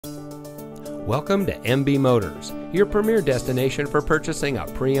Welcome to MB Motors, your premier destination for purchasing a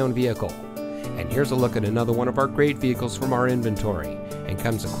pre-owned vehicle. And here's a look at another one of our great vehicles from our inventory, and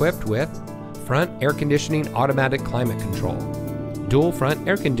comes equipped with front air conditioning automatic climate control, dual front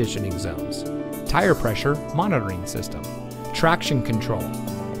air conditioning zones, tire pressure monitoring system, traction control,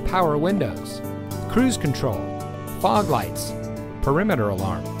 power windows, cruise control, fog lights, perimeter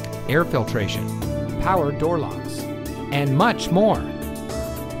alarm, air filtration, power door locks, and much more.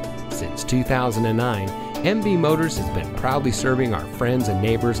 Since 2009, MB Motors has been proudly serving our friends and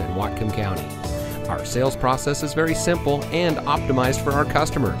neighbors in Whatcom County. Our sales process is very simple and optimized for our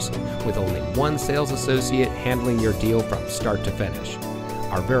customers, with only one sales associate handling your deal from start to finish.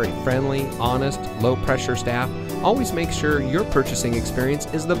 Our very friendly, honest, low-pressure staff always makes sure your purchasing experience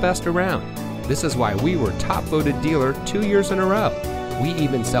is the best around. This is why we were top-voted dealer 2 years in a row. We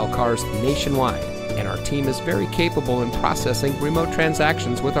even sell cars nationwide, and our team is very capable in processing remote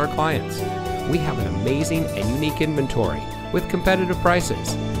transactions with our clients. We have an amazing and unique inventory with competitive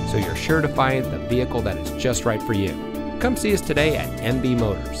prices, so you're sure to find the vehicle that is just right for you. Come see us today at MB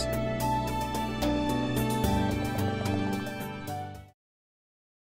Motors.